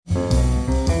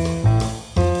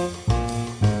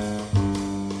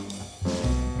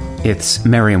It's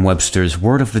Merriam-Webster's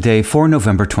Word of the Day for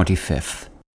November 25th.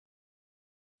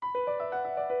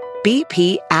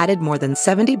 BP added more than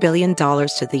 $70 billion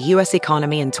to the U.S.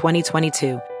 economy in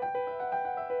 2022.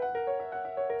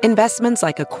 Investments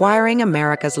like acquiring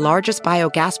America's largest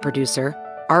biogas producer,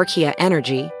 Archaea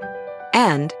Energy,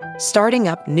 and starting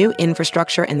up new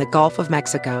infrastructure in the Gulf of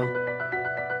Mexico.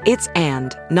 It's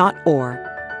and, not or.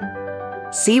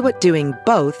 See what doing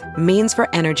both means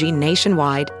for energy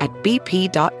nationwide at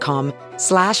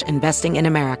bp.com/investing in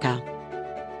America.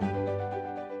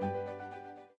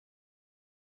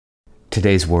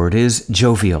 Today's word is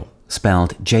jovial,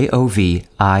 spelled Jovial.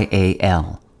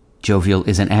 Jovial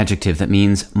is an adjective that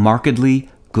means markedly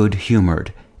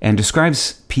good-humored and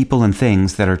describes people and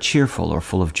things that are cheerful or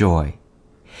full of joy.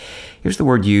 Here's the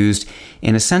word used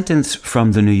in a sentence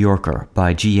from The New Yorker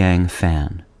by Jiang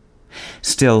Fan.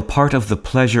 Still, part of the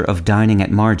pleasure of dining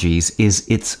at Margie's is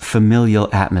its familial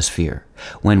atmosphere.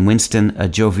 When Winston, a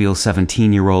jovial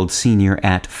 17-year-old senior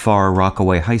at Far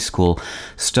Rockaway High School,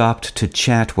 stopped to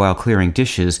chat while clearing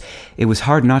dishes, it was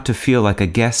hard not to feel like a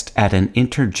guest at an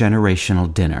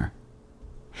intergenerational dinner.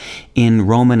 In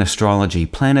Roman astrology,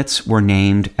 planets were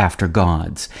named after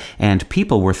gods, and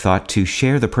people were thought to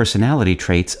share the personality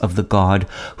traits of the god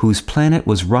whose planet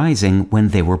was rising when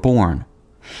they were born.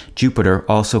 Jupiter,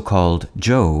 also called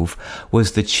Jove,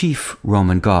 was the chief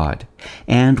Roman god,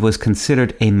 and was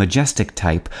considered a majestic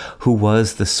type who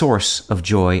was the source of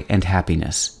joy and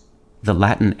happiness. The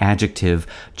Latin adjective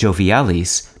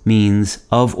jovialis means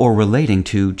of or relating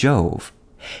to Jove.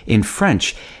 In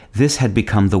French, this had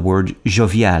become the word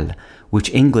jovial,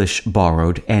 which English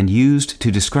borrowed and used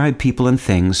to describe people and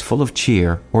things full of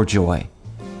cheer or joy.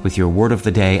 With your Word of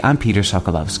the Day, I'm Peter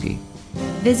Sokolowski.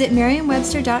 Visit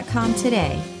Merriam-Webster.com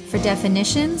today for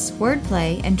definitions,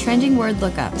 wordplay, and trending word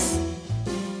lookups.